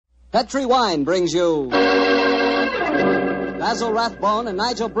Petri Wine brings you Basil Rathbone and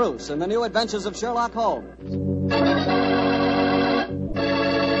Nigel Bruce in the new adventures of Sherlock Holmes.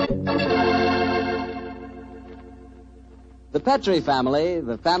 The Petri family,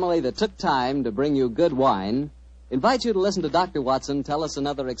 the family that took time to bring you good wine, invites you to listen to Dr. Watson tell us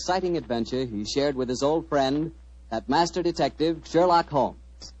another exciting adventure he shared with his old friend, that master detective, Sherlock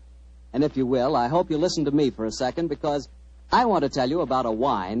Holmes. And if you will, I hope you'll listen to me for a second, because I want to tell you about a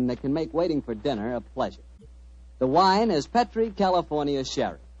wine that can make waiting for dinner a pleasure. The wine is Petri California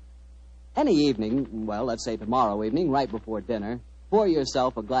Sherry. Any evening, well, let's say tomorrow evening, right before dinner, pour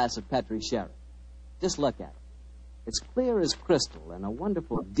yourself a glass of Petri Sherry. Just look at it. It's clear as crystal and a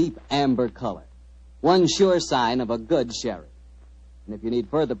wonderful deep amber color. One sure sign of a good sherry. And if you need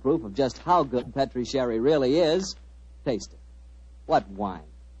further proof of just how good Petri Sherry really is, taste it. What wine?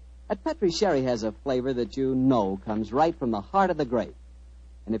 That Petri Sherry has a flavor that you know comes right from the heart of the grape.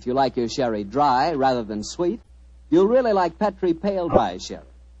 And if you like your sherry dry rather than sweet, you'll really like Petri Pale Dry Sherry.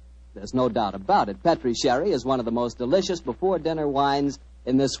 There's no doubt about it. Petri Sherry is one of the most delicious before-dinner wines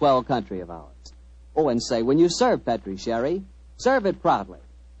in this swell country of ours. Oh, and say, when you serve Petri Sherry, serve it proudly,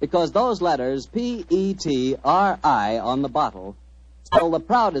 because those letters, P-E-T-R-I, on the bottle, spell the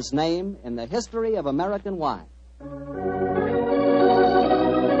proudest name in the history of American wine.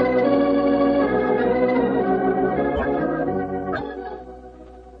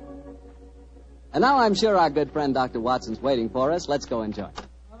 And now I'm sure our good friend Dr. Watson's waiting for us. Let's go enjoy.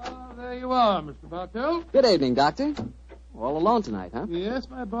 There you are, Mr. Bartell. Good evening, Doctor. All alone tonight, huh? Yes,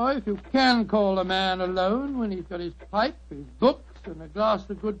 my boy, if you can call a man alone when he's got his pipe, his books, and a glass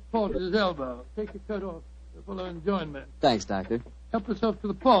of good port at his elbow. Take your coat off. The fellow enjoyment. Thanks, Doctor. Help yourself to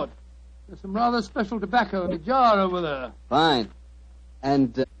the port. There's some rather special tobacco in the jar over there. Fine.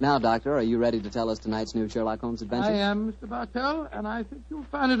 And now, Doctor, are you ready to tell us tonight's new Sherlock Holmes adventure? I am, Mr. Bartell, and I think you'll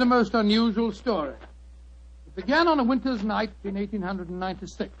find it a most unusual story. It began on a winter's night in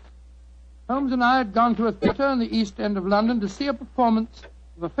 1896. Holmes and I had gone to a theatre in the East End of London to see a performance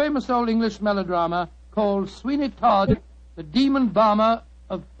of a famous old English melodrama called Sweeney Todd, the Demon Barber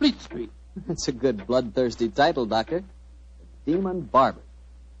of Fleet Street. That's a good bloodthirsty title, Doctor. The Demon Barber.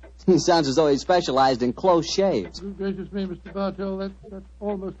 He sounds as though he specialized in close shaves. Oh, gracious me, Mr. Bartell, that's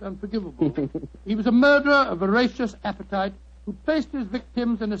almost unforgivable. He was a murderer of voracious appetite who placed his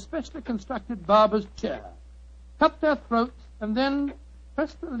victims in a specially constructed barber's chair, cut their throats, and then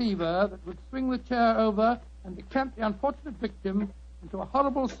pressed the lever that would swing the chair over and decamp the unfortunate victim into a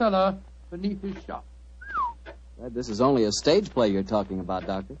horrible cellar beneath his shop. Glad this is only a stage play you're talking about,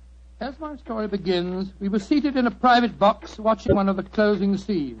 Doctor. As my story begins, we were seated in a private box watching one of the closing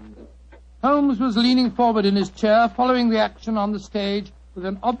scenes. Holmes was leaning forward in his chair, following the action on the stage with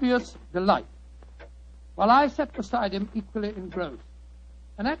an obvious delight, while I sat beside him equally engrossed.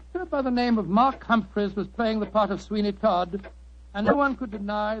 An actor by the name of Mark Humphreys was playing the part of Sweeney Todd, and no one could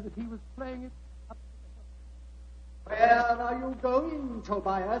deny that he was playing it up to the... Where are you going,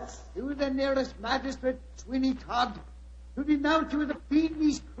 Tobias? To the nearest magistrate, Sweeney Todd, to denounce you as a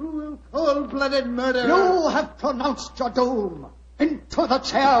fiendish, cruel, cold-blooded murderer. You have pronounced your doom. Into the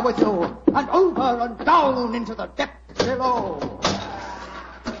chair with you, and over and down into the depths below.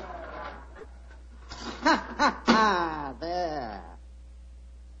 Ha, ha, ha, there.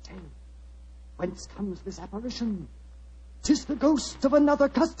 Say, whence comes this apparition? 'Tis the ghost of another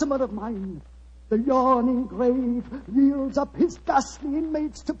customer of mine. The yawning grave yields up his ghastly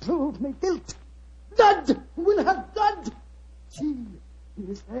inmates to prove me guilt. Blood will have blood. See,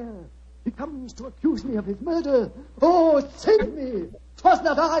 he is there. He comes to accuse me of his murder. Oh, save me. 'Twas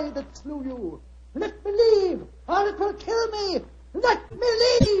not I that slew you. Let me leave, or it will kill me. Let me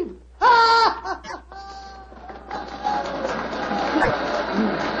leave. Ha!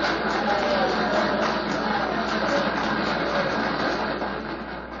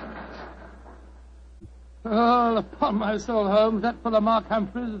 Oh, upon my soul, Holmes, that fellow Mark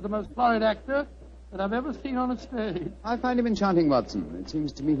Humphreys is the most florid actor that I've ever seen on a stage. I find him enchanting, Watson. It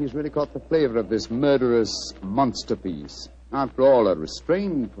seems to me he's really caught the flavor of this murderous monster piece. After all, a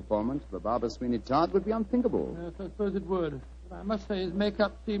restrained performance of a Barber Sweeney Todd would be unthinkable. Yes, I suppose it would. But I must say his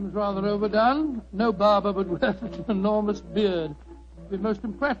makeup seems rather overdone. No barber would wear such an enormous beard. It would be most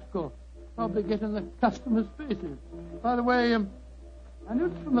impractical. Probably get in the customers' faces. By the way, I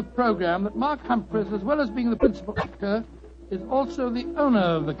noticed from the program that Mark Humphreys, as well as being the principal actor, is also the owner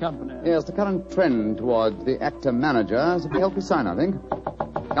of the company. Yes, the current trend toward the actor-manager is a healthy sign, I think.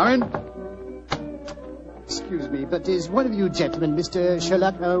 Come in. Excuse me, but is one of you gentlemen Mr.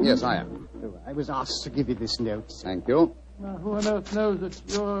 Sherlock Holmes? Yes, I am. Oh, I was asked to give you this note. Thank you. Now, who on earth knows that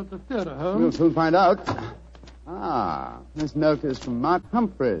you're at the theatre, We'll Holmes? soon find out. This note is from Mark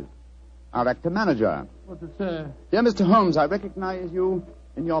Humphreys. our actor-manager. What's it say? Dear Mr. Holmes, I recognize you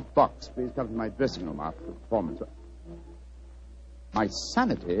in your box. Please come to my dressing room after the performance. My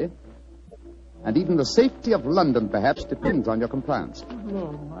sanity, and even the safety of London, perhaps, depends on your compliance.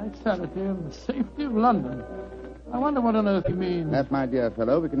 Lord, my sanity and the safety of London. I wonder what on earth you mean. That, my dear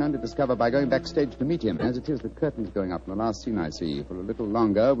fellow, we can only discover by going backstage to meet him. As it is, the curtain's going up in the last scene I see. For a little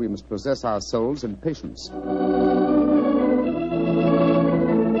longer, we must possess our souls in patience.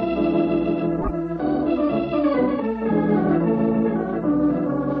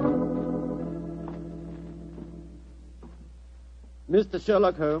 Mr.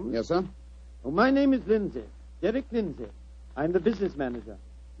 Sherlock Holmes? Yes, sir? Oh, my name is Lindsay. Derek Lindsay. I'm the business manager.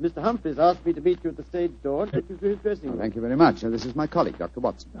 Mr. Humphreys asked me to meet you at the stage door and take you to his dressing room. Thank you very much. This is my colleague, Dr.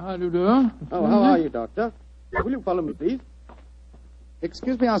 Watson. How do you do? Oh, how are you, Doctor? Will you follow me, please?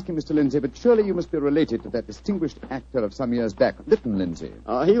 Excuse me asking, Mr. Lindsay, but surely you must be related to that distinguished actor of some years back, Lytton Lindsay.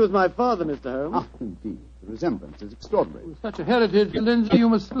 He was my father, Mr. Holmes. Ah, indeed. The resemblance is extraordinary. With such a heritage, Lindsay, you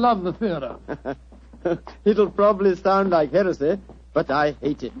must love the theatre. It'll probably sound like heresy, but I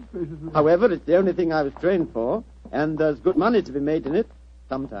hate it. However, it's the only thing I was trained for, and there's good money to be made in it,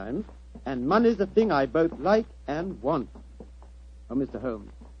 sometimes. And money's a thing I both like and want. Oh, Mr.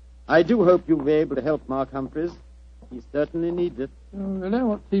 Holmes, I do hope you'll be able to help Mark Humphreys. He certainly needs it. Oh, really?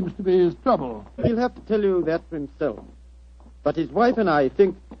 What seems to be his trouble? He'll have to tell you that for himself. But his wife and I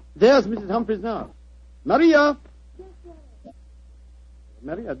think... There's Mrs. Humphreys now. Maria!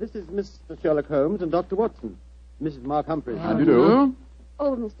 Maria, this is Mr. Sherlock Holmes and Dr. Watson. Mrs. Mark Humphreys. How do you do?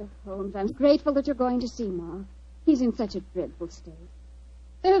 Oh, Mr. Holmes, I'm grateful that you're going to see Mark. He's in such a dreadful state.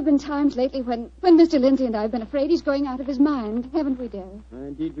 There have been times lately when Mr. Lindsay and I have been afraid he's going out of his mind, haven't we, dear?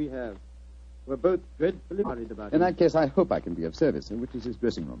 Indeed we have. We're both dreadfully worried about him. In that case, I hope I can be of service. Which is his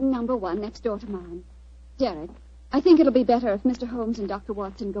dressing room? Number 1, next door to mine. Derek, I think it'll be better if Mr. Holmes and Dr.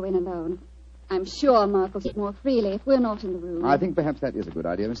 Watson go in alone. I'm sure Mark will sit more freely if we're not in the room. I think perhaps that is a good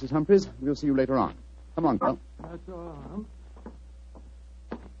idea, Mrs. Humphreys. We'll see you later on. Come on, Carl. That's all.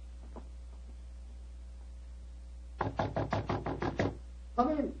 Come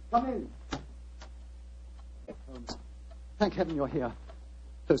in, come in. Holmes, thank heaven you're here.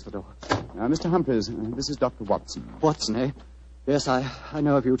 Close the door. Mr. Humphreys, this is Dr. Watson. Watson, eh? Yes, I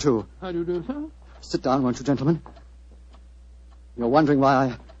know of you, too. How do you do, sir? Sit down, won't you, gentlemen? You're wondering why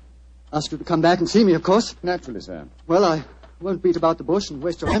I asked you to come back and see me, of course. Naturally, sir. Well, I won't beat about the bush and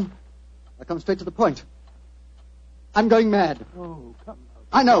waste your time. I'll come straight to the point. I'm going mad. Oh, come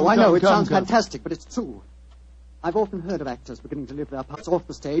now. I know. It sounds come. fantastic, but it's true. I've often heard of actors beginning to live their parts off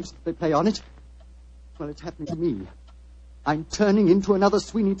the stage. They play on it. Well, it's happening to me. I'm turning into another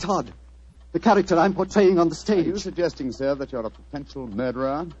Sweeney Todd. The character I'm portraying on the stage. Are you suggesting, sir, that you're a potential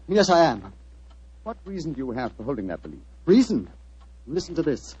murderer? Yes, I am. What reason do you have for holding that belief? Reason? Listen to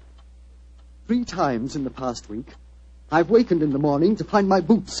this. 3 times in the past week, I've wakened in the morning to find my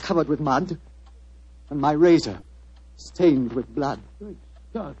boots covered with mud and my razor stained with blood. Good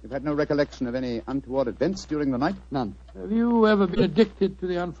God. You've had no recollection of any untoward events during the night? None. Have you ever been addicted to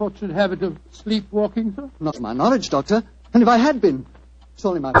the unfortunate habit of sleepwalking, sir? Not to my knowledge, Doctor. And if I had been,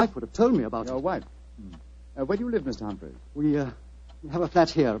 surely my wife would have told me about Your it. wife? Where do you live, Mr. Humphreys? We have a flat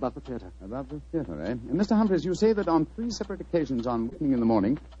here above the theatre. Above the theatre, eh? And Mr. Humphreys, you say that on 3 separate occasions on wakening in the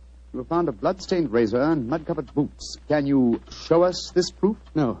morning, you have found a blood-stained razor and mud-covered boots. Can you show us this proof?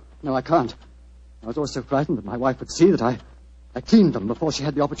 No, I can't. I was always so frightened that my wife would see that I cleaned them before she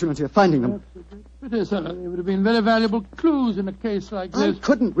had the opportunity of finding them. It is, sir. They would have been very valuable clues in a case like I this.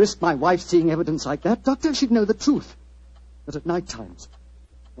 couldn't risk my wife seeing evidence like that. Doctor, she'd know the truth. But at night times,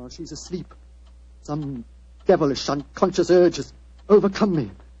 while she's asleep, some devilish, unconscious urge has overcome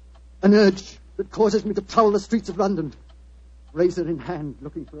me. An urge that causes me to prowl the streets of London. Razor in hand,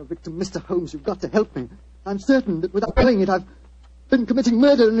 looking for a victim. Mr. Holmes, you've got to help me. I'm certain that without knowing it, I've been committing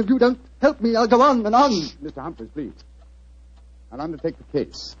murder, and if you don't help me, I'll go on and on. Mr. Humphreys, please. I'll undertake the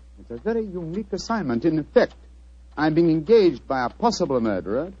case. It's a very unique assignment. In effect, I'm being engaged by a possible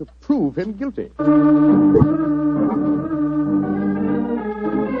murderer to prove him guilty.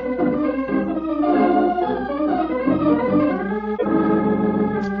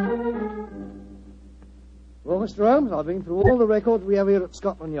 Well, Mr. Holmes, I've been through all the records we have here at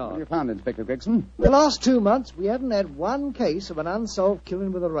Scotland What have Yard. you found, Inspector Gregson? The last 2 months, we haven't had one case of an unsolved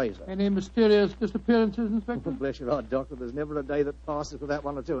killing with a razor. Any mysterious disappearances, Inspector? Bless your heart, Doctor, there's never a day that passes without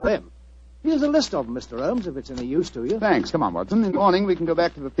 1 or 2 of them. Here's a list of them, Mr. Holmes, if it's any use to you. Thanks. Come on, Watson. In the morning, we can go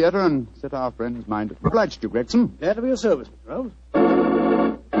back to the theatre and set our friend's mind. Obliged to you, Gregson. Glad to be of service, Mr. Holmes.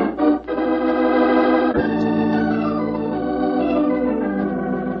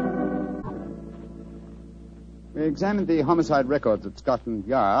 We examined the homicide records at Scotland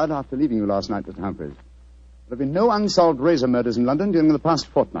Yard after leaving you last night, Mr. Humphreys. There have been no unsolved razor murders in London during the past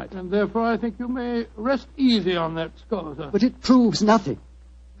fortnight. And therefore I think you may rest easy on that score, sir. But it proves nothing.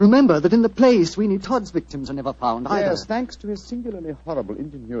 Remember that in the play, Sweeney Todd's victims are never found either. Yes, thanks to his singularly horrible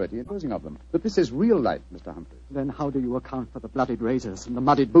ingenuity in disposing of them. But this is real life, Mr. Humphreys. Then how do you account for the bloodied razors and the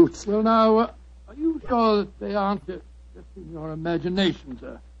muddied boots? Well, now, are you sure that they aren't just in your imagination,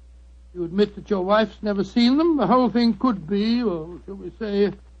 sir? You admit that your wife's never seen them? The whole thing could be, or shall we say,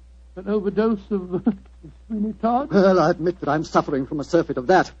 an overdose of Sweeney Todd? Well, I admit that I'm suffering from a surfeit of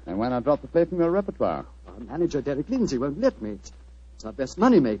that. And why not drop the play from your repertoire? Our manager, Derek Lindsay, won't let me. It's our best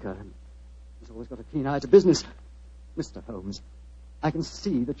money-maker. He's always got a keen eye to business. Mr. Holmes, I can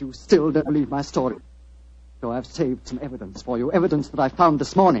see that you still don't believe my story. So I've saved some evidence for you, evidence that I found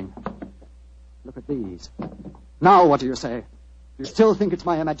this morning. Look at these. Now what do you say? You still think it's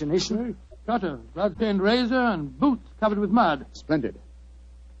my imagination? Cutter, blood-stained razor, and boots covered with mud. Splendid.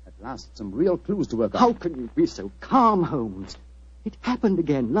 At last, some real clues to work on. How can you be so calm, Holmes? It happened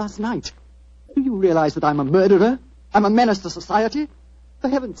again last night. Do you realize that I'm a murderer? I'm a menace to society? For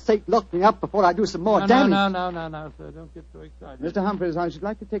heaven's sake, lock me up before I do some more damage. No, sir. Don't get so excited. Mr. Humphreys, I should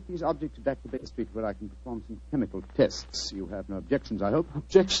like to take these objects back to Baker Street where I can perform some chemical tests. You have no objections, I hope?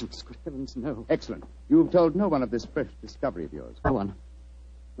 Objections? Good heavens, no. Excellent. You've told no one of this fresh discovery of yours. No one.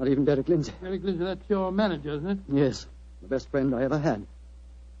 Not even Derek Lindsay. Derek Lindsay, that's your manager, isn't it? Yes. The best friend I ever had.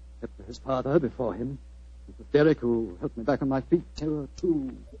 Except for his father before him. It was Derek who helped me back on my feet 2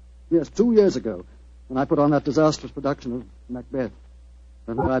 years ago, when I put on that disastrous production of Macbeth.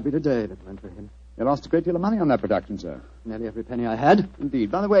 And where I'd be today if it went for him. You lost a great deal of money on that production, sir. Nearly every penny I had.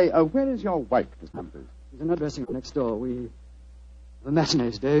 Indeed. By the way, where is your wife, Miss Humphreys? She's in her dressing room next door. We have a matinee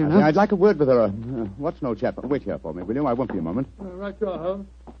today, you know. I'd like a word with her. Watch an old chap. Wait here for me, will you? I won't be a moment. Right you are, Holmes.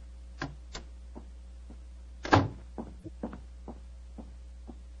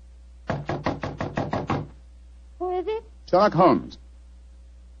 Who is it? Sherlock Holmes.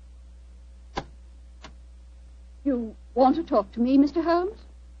 You want to talk to me, Mr. Holmes?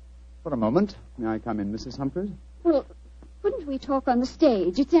 For a moment. May I come in, Mrs. Humphreys? Well, couldn't we talk on the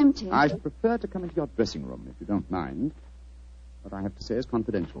stage? It's empty. I should prefer to come into your dressing room, if you don't mind. What I have to say is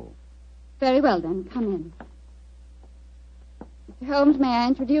confidential. Very well, then. Come in. Mr. Holmes, may I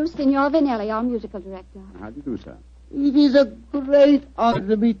introduce Signor Vanelli, our musical director? How do you do, sir? It is a great honor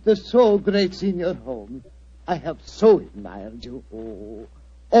to meet the so great Signor Holmes. I have so admired you. Oh,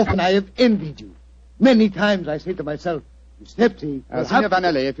 often I have envied you. Many times I say to myself, Snipsy... Signor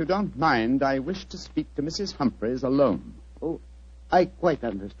Vanelli, if you don't mind, I wish to speak to Mrs. Humphreys alone. Oh, I quite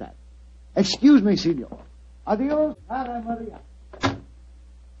understand. Excuse me, Signor. Adios, Ana Maria.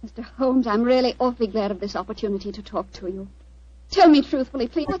 Mr. Holmes, I'm really awfully glad of this opportunity to talk to you. Tell me truthfully,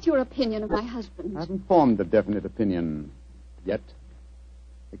 please, what's your opinion of my husband? I haven't formed a definite opinion yet.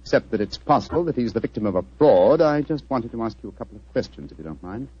 Except that it's possible that he's the victim of a fraud. I just wanted to ask you a couple of questions, if you don't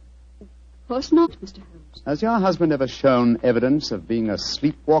mind. Of course not, Mr. Holmes. Has your husband ever shown evidence of being a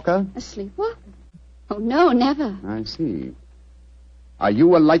sleepwalker? A sleepwalker? Oh, no, never. I see. Are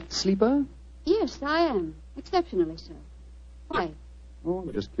you a light sleeper? Yes, I am. Exceptionally so. Why? Oh,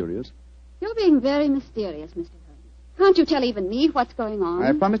 I'm just curious. You're being very mysterious, Mr. Holmes. Can't you tell even me what's going on?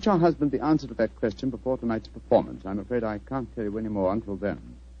 I promised your husband the answer to that question before tonight's performance. I'm afraid I can't tell you any more until then.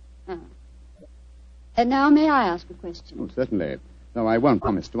 Oh. And now may I ask a question? Oh, certainly. No, I won't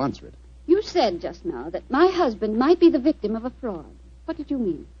promise to answer it. You said just now that my husband might be the victim of a fraud. What did you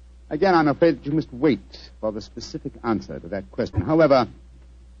mean? Again, I'm afraid that you must wait for the specific answer to that question. However,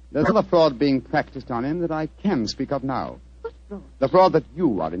 there's another fraud being practiced on him that I can speak of now. What fraud? The fraud that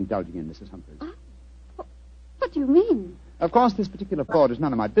you are indulging in, Mrs. Humphreys. What do you mean? Of course, this particular fraud is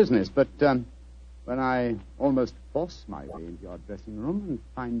none of my business, but when I almost force my way into your dressing room and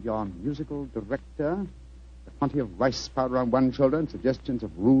find your musical director, a quantity of rice powder on one shoulder and suggestions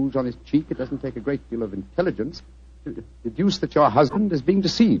of rouge on his cheek, it doesn't take a great deal of intelligence to deduce that your husband is being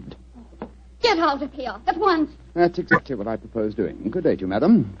deceived. Get out of here at once. That's exactly what I propose doing. Good day to you,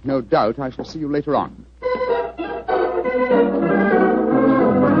 madam. No doubt I shall see you later on.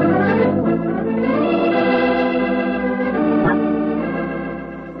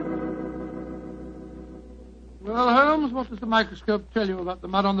 Well, Holmes, what does the microscope tell you about the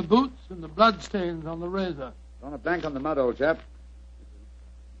mud on the boots and the blood stains on the razor? Drawn a blank on the mud, old chap. It's an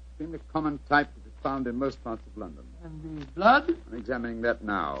extremely common type that is found in most parts of London. And the blood? I'm examining that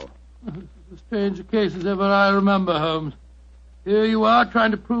now. This is as strange a case as ever I remember, Holmes. Here you are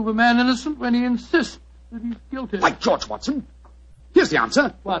trying to prove a man innocent when he insists that he's guilty. By George, Watson! Here's the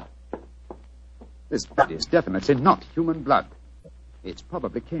answer. What? This blood is definitely not human blood. It's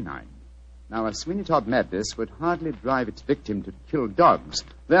probably canine. Now, a Sweeney Todd madness would hardly drive its victim to kill dogs.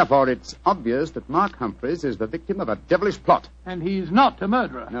 Therefore, it's obvious that Mark Humphreys is the victim of a devilish plot. And he's not a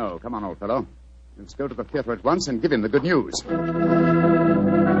murderer. No, come on, old fellow. Let's go to the theater at once and give him the good news.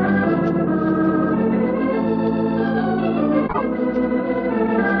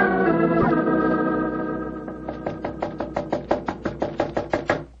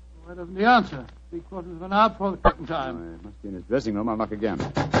 Why doesn't he answer? 3/4 of an hour before the curtain time. Oh, he must be in his dressing room. I'll knock again.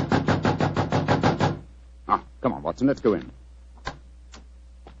 Come on, Watson, let's go in.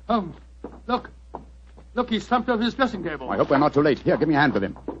 Holmes, look. Look, he's slumped over his dressing table. I hope we're not too late. Here, give me a hand with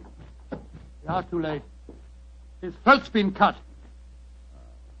him. We are too late. His throat's been cut.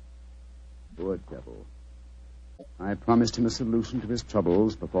 Poor devil. I promised him a solution to his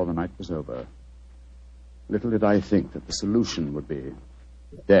troubles before the night was over. Little did I think that the solution would be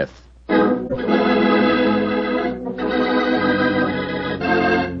death.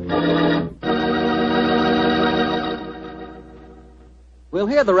 We'll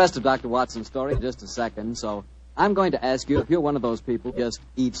hear the rest of Dr. Watson's story in just a second, so I'm going to ask you if you're one of those people who just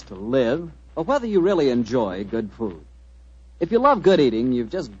eats to live, or whether you really enjoy good food. If you love good eating, you've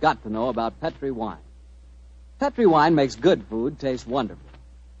just got to know about Petri wine. Petri wine makes good food taste wonderful.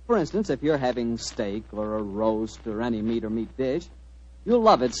 For instance, if you're having steak or a roast or any meat or meat dish, you'll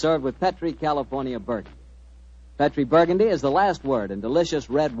love it served with Petri California Burgundy. Petri Burgundy is the last word in delicious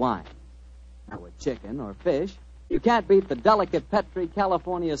red wine. Now, with chicken or fish, you can't beat the delicate Petri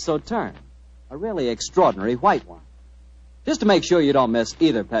California Sauterne, a really extraordinary white wine. Just to make sure you don't miss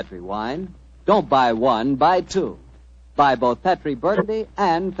either Petri wine, don't buy one, buy two. Buy both Petri Burgundy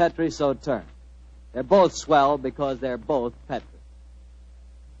and Petri Sauterne. They're both swell because they're both Petri.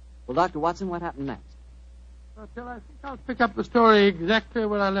 Well, Dr. Watson, what happened next? Well, Till, I think I'll pick up the story exactly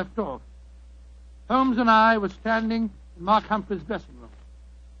where I left off. Holmes and I were standing in Mark Humphrey's dressing room,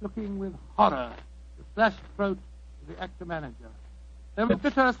 looking with horror at the flashed throat of the actor manager. There was a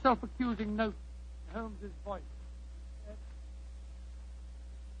bitter, self-accusing note in Holmes's voice.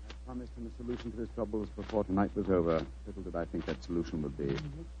 I promised him a solution to his troubles before tonight was over. Little did I think that solution would be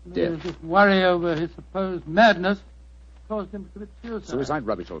death. This worry over his supposed madness caused him to commit suicide. Suicide?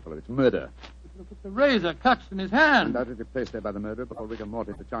 Rubbish, old fellow. It's murder. Look at the razor clutched in his hand. Undoubtedly placed there by the murderer before rigor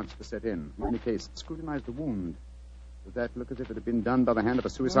mortis had the chance to set in. In any case, scrutinize the wound. Does that look as if it had been done by the hand of a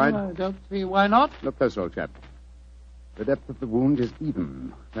suicide? Well, I don't see why not. Look closer, old chap. The depth of the wound is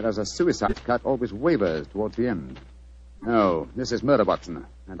even, whereas a suicide cut always wavers towards the end. No, this is murder, Watson,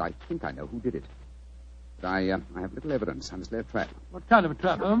 and I think I know who did it. But I have little evidence. I must lay a trap. What kind of a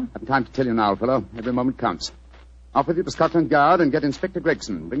trap, Holmes? I haven't time to tell you now, old fellow. Every moment counts. Off with you to Scotland Yard and get Inspector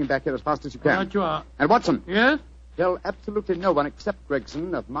Gregson. Bring him back here as fast as you can. Right you are. And Watson. Yes? Tell absolutely no one except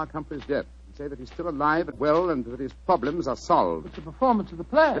Gregson of Mark Humphrey's death. And say that he's still alive and well and that his problems are solved. It's the performance of the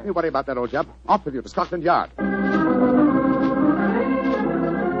play. Don't you worry about that, old chap. Off with you to Scotland Yard.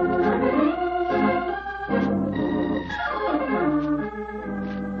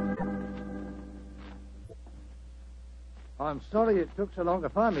 I'm sorry it took so long to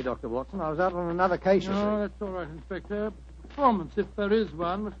find me, Dr. Watson. I was out on another case, you No, see. that's all right, Inspector. But the performance, if there is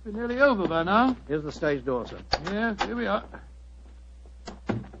one, must be nearly over by now. Here's the stage door, sir. Yes, here we are.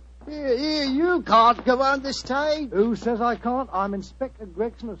 Here, you can't go on the stage. Who says I can't? I'm Inspector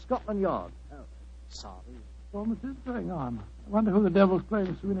Gregson of Scotland Yard. Sorry. Performance is going on. I wonder who the devil's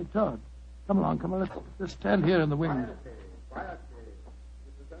playing Sweeney Todd. Come along, let's stand here in the wind. Quietly.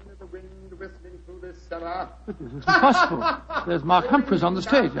 It is only the wind whistling through this cellar. But this is impossible. There's Mark Humphreys on the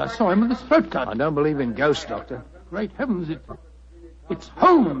stage. I saw him with his throat cut. I don't believe in ghosts, Doctor. Great heavens, it's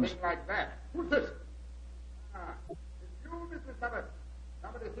Holmes. Something like that. Who's this? It's you, Mrs. Barber.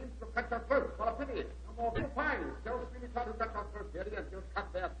 Somebody seems to cut your throat. What a pity. No more fines. Tell Sweeney Todd who cut your throat, dearie, and you'll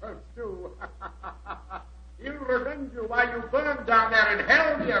cut their throats, too. He'll revenge you while you burn down there in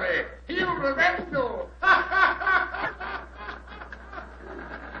hell, dearie. He'll revenge you.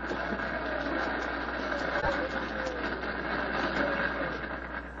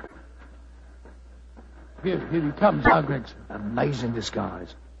 Here he comes now, Gregson. Amazing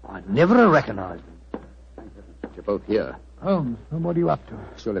disguise. I never have recognized him. You're both here. Holmes, what are you up to?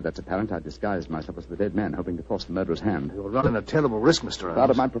 Surely that's apparent. I disguised myself as the dead man, hoping to force the murderer's hand. You're running a terrible risk, Mr. Holmes.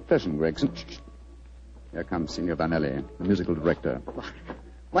 Part of my profession, Gregson. Shh. Here comes Signor Vanelli, the musical director.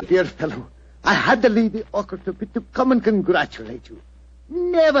 My dear fellow, I had to leave the orchestra pit to come and congratulate you.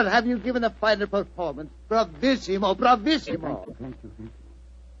 Never have you given a finer performance. Bravissimo, bravissimo. Thank you.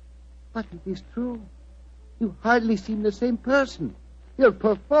 But it is true. You hardly seem the same person. Your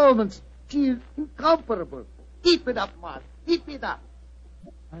performance is incomparable. Keep it up, Mark. Keep it up.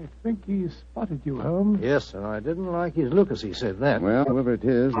 I think he spotted you, Holmes. Yes, sir. I didn't like his look as he said that. Well, whoever it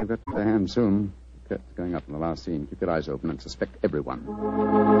is, they've got their hands soon. The curtain's going up in the last scene. Keep your eyes open and suspect everyone.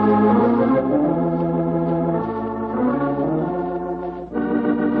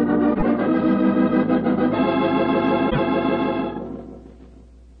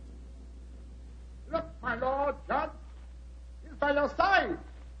 Look, my lord, Judge. He's by your side.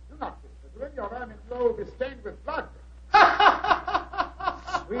 Do not whisper. Your ermine robe is stained with blood.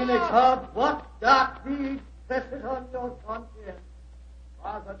 Sweeney, Todd, what dark deed presses on your conscience?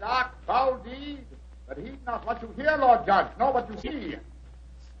 Was a dark, foul deed, but heed not what you hear, Lord Judge, nor what you see.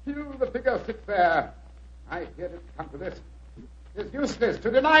 Still the figure sits there. I hear it come to this. It is useless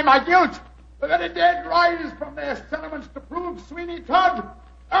to deny my guilt. The very dead rise from their settlements to prove Sweeney Todd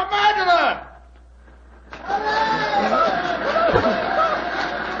a murderer.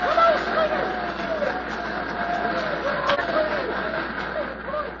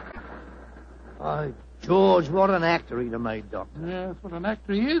 By George, what an actor he'd have made, Doctor. Yes, what an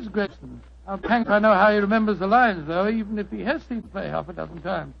actor he is, Gregson. I'm thanked I know how he remembers the lines, though, even if he has seen the play half a dozen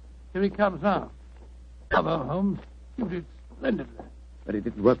times. Here he comes now. Bravo, Holmes. You did splendidly. But it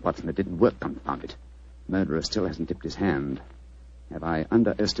didn't work, Watson. It didn't work, confound it. The murderer still hasn't tipped his hand. Have I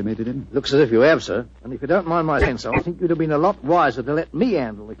underestimated him? Looks as if you have, sir. And if you don't mind my saying so, I think you'd have been a lot wiser to let me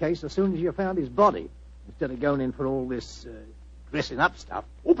handle the case as soon as you found his body, instead of going in for all this dressing up stuff.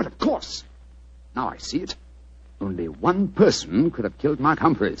 Oh, but of course. Now I see it. Only one person could have killed Mark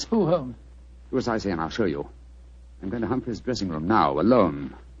Humphreys. Who, Holmes? Do as I say, and I'll show you. I'm going to Humphreys' dressing room now,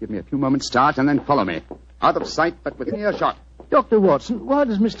 alone. Give me a few moments' start, and then follow me. Out of sight, but within earshot. Dr. Watson, why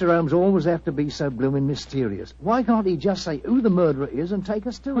does Mr. Holmes always have to be so blooming mysterious? Why can't he just say who the murderer is and take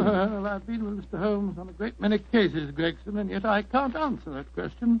us to him? Well, I've been with Mr. Holmes on a great many cases, Gregson, and yet I can't answer that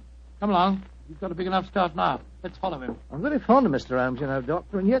question. Come along. He's got a big enough start now. Let's follow him. I'm very fond of Mr. Holmes, you know,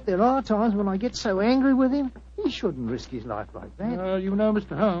 Doctor, and yet there are times when I get so angry with him. He shouldn't risk his life like that. You know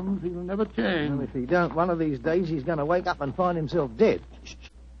Mr. Holmes. He'll never change. Well, if he don't, one of these days he's going to wake up and find himself dead. Shh.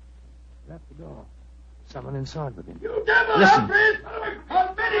 Shut the door. Someone inside with him. You devil! Listen.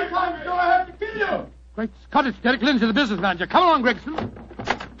 How many times do I have to kill you? Great Scott, it's Derek Lindsay, the business manager. Come along, Gregson.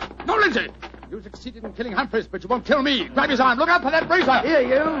 No, Lindsay! You succeeded in killing Humphreys, but you won't kill me. Grab his arm. Look out for that razor. Here,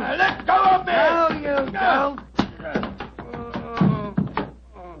 you. Let go of me! No, you don't.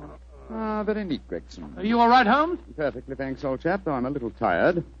 Very neat, Gregson. Are you all right, Holmes? Perfectly, thanks, old chap, though I'm a little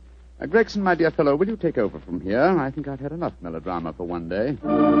tired. Gregson, my dear fellow, will you take over from here? I think I've had enough melodrama for one day.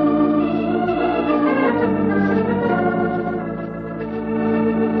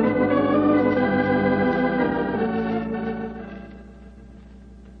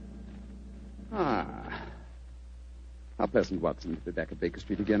 How pleasant, Watson, to be back at Baker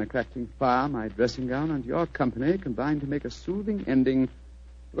Street again. A crackling fire, my dressing gown, and your company combined to make a soothing ending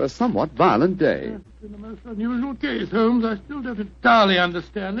to a somewhat violent day. It's been a most unusual case, Holmes. I still don't entirely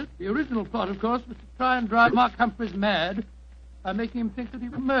understand it. The original plot, of course, was to try and drive Mark Humphreys mad by making him think that he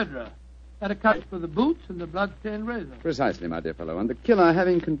was a murderer. That accounts for the boots and the blood-stained razor. Precisely, my dear fellow. And the killer,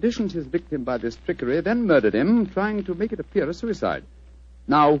 having conditioned his victim by this trickery, then murdered him, trying to make it appear a suicide.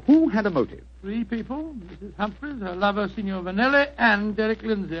 Now, who had a motive? 3 people. Mrs. Humphreys, her lover, Signor Vanelli, and Derek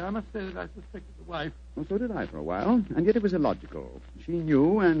Lindsay. I must say that I suspected the wife. Well, so did I for a while, and yet it was illogical. She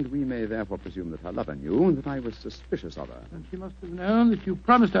knew, and we may therefore presume that her lover knew, that I was suspicious of her. And she must have known that you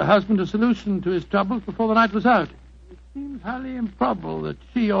promised her husband a solution to his troubles before the night was out. It seems highly improbable that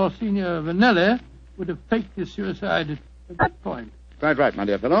she or Signor Vanelli would have faked his suicide at that point. Quite right, my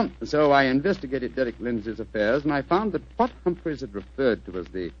dear fellow. So I investigated Derek Lindsay's affairs, and I found that what Humphreys had referred to as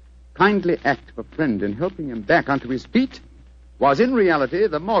the kindly act of a friend in helping him back onto his feet was in reality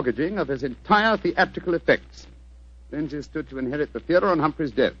the mortgaging of his entire theatrical effects. Lindsay stood to inherit the theatre on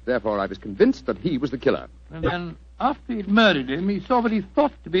Humphrey's death. Therefore, I was convinced that he was the killer. And then, after he'd murdered him, he saw what he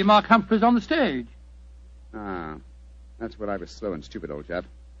thought to be Mark Humphreys on the stage. Ah, that's where I was slow and stupid, old chap.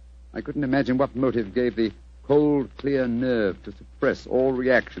 I couldn't imagine what motive gave the cold, clear nerve to suppress all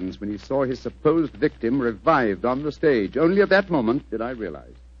reactions when he saw his supposed victim revived on the stage. Only at that moment did I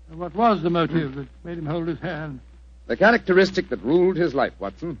realize. And what was the motive that made him hold his hand? The characteristic that ruled his life,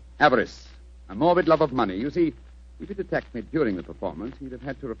 Watson. Avarice. A morbid love of money. You see, if he'd attacked me during the performance, he'd have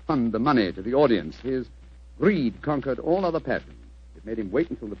had to refund the money to the audience. His greed conquered all other passions. It made him wait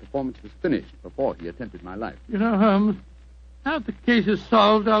until the performance was finished before he attempted my life. You know, Holmes, now that the case is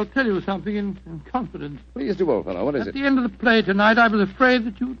solved, I'll tell you something in confidence. Please do, old fellow. What is At it? the end of the play tonight, I was afraid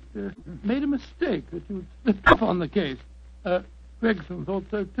that you'd made a mistake, that you'd slipped up on the case. Gregson thought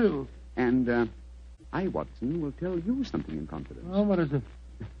so, too. And I, Watson, will tell you something in confidence. Oh, what is it?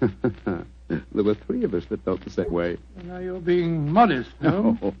 There were 3 of us that felt the same way. Well, now you're being modest,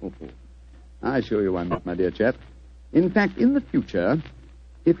 Holmes. Oh, I assure you I'm not, my dear chap. In fact, in the future,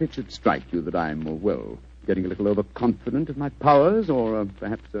 if it should strike you that I'm, getting a little overconfident of my powers, or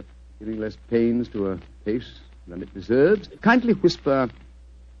perhaps giving less pains to a case than it deserves, kindly whisper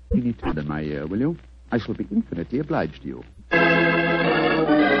Sweeney Todd in my ear, will you? I shall be infinitely obliged to you.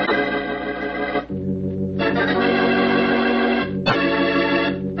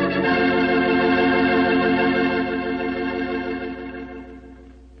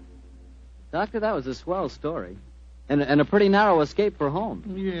 Doctor, that was a swell story. And a pretty narrow escape for Holmes.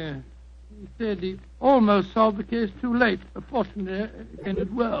 Yeah. He said he almost solved the case too late. Fortunately, it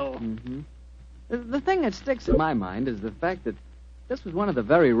ended well. Mm-hmm. The thing that sticks in my mind is the fact that this was one of the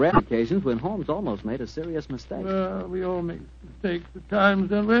very rare occasions when Holmes almost made a serious mistake. Well, we all make mistakes at times,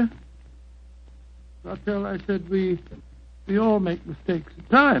 don't we? I said we all make mistakes at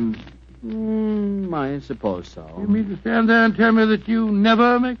times. I suppose so. You mean to stand there and tell me that you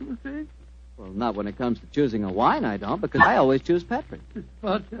never make a mistake? Well, not when it comes to choosing a wine, I don't, because I always choose Petri.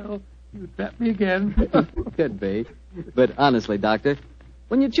 Bartell, you trapped me again. Could be. But honestly, Doctor,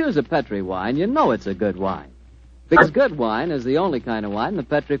 when you choose a Petri wine, you know it's a good wine. Because good wine is the only kind of wine the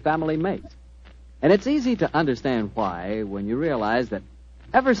Petri family makes. And it's easy to understand why when you realize that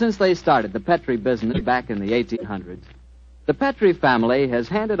ever since they started the Petri business back in the 1800s, the Petri family has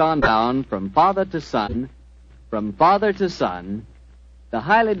handed on down from father to son, the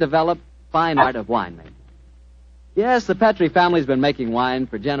highly developed fine art of winemaking. Yes, the Petri family's been making wine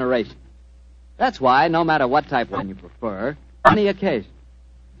for generations. That's why, no matter what type of wine you prefer, any occasion,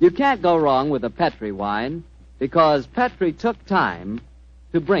 you can't go wrong with a Petri wine because Petri took time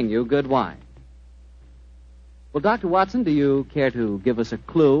to bring you good wine. Well, Dr. Watson, do you care to give us a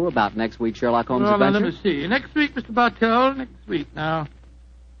clue about next week's Sherlock Holmes adventure? Let me see. Next week, Mr. Bartell, next week now.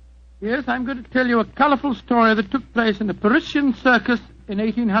 Yes, I'm going to tell you a colorful story that took place in the Parisian circus in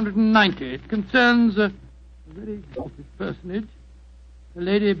 1890. It concerns a very exalted personage, a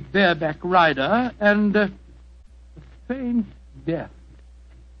lady bareback rider, and a strange death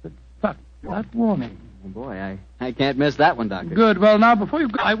that struck without warning. Oh, boy, I can't miss that one, Doctor. Good. Well, now, before you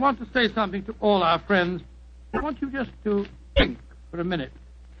go, I want to say something to all our friends. I want you just to think for a minute.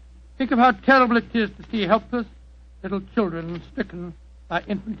 Think of how terrible it is to see helpless little children stricken by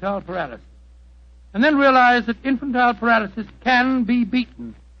infantile paralysis. And then realize that infantile paralysis can be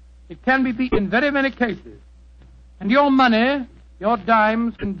beaten. It can be beaten in very many cases. And your money, your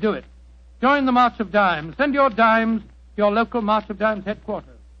dimes, can do it. Join the March of Dimes. Send your dimes to your local March of Dimes headquarters.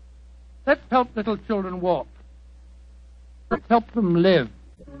 Let's help little children walk. Let's help them live.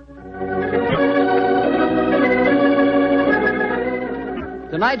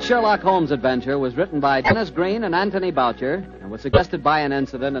 Tonight's Sherlock Holmes adventure was written by Dennis Green and Anthony Boucher and was suggested by an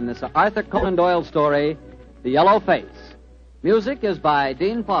incident in this Arthur Conan Doyle story, The Yellow Face. Music is by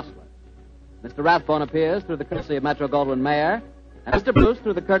Dean Fossler. Mr. Rathbone appears through the courtesy of Metro-Goldwyn-Mayer, and Mr. Bruce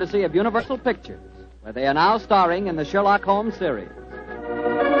through the courtesy of Universal Pictures, where they are now starring in the Sherlock Holmes series.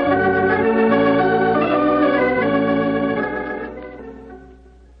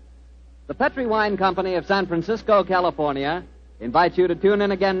 The Petri Wine Company of San Francisco, California, invites you to tune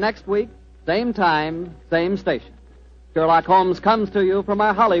in again next week, same time, same station. Sherlock Holmes comes to you from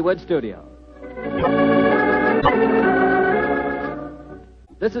our Hollywood studio.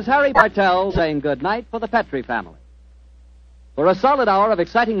 This is Harry Bartell saying good night for the Petri family. For a solid hour of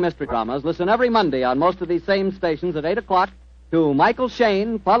exciting mystery dramas, listen every Monday on most of these same stations at 8 o'clock to Michael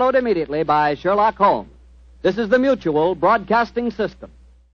Shayne, followed immediately by Sherlock Holmes. This is the Mutual Broadcasting System.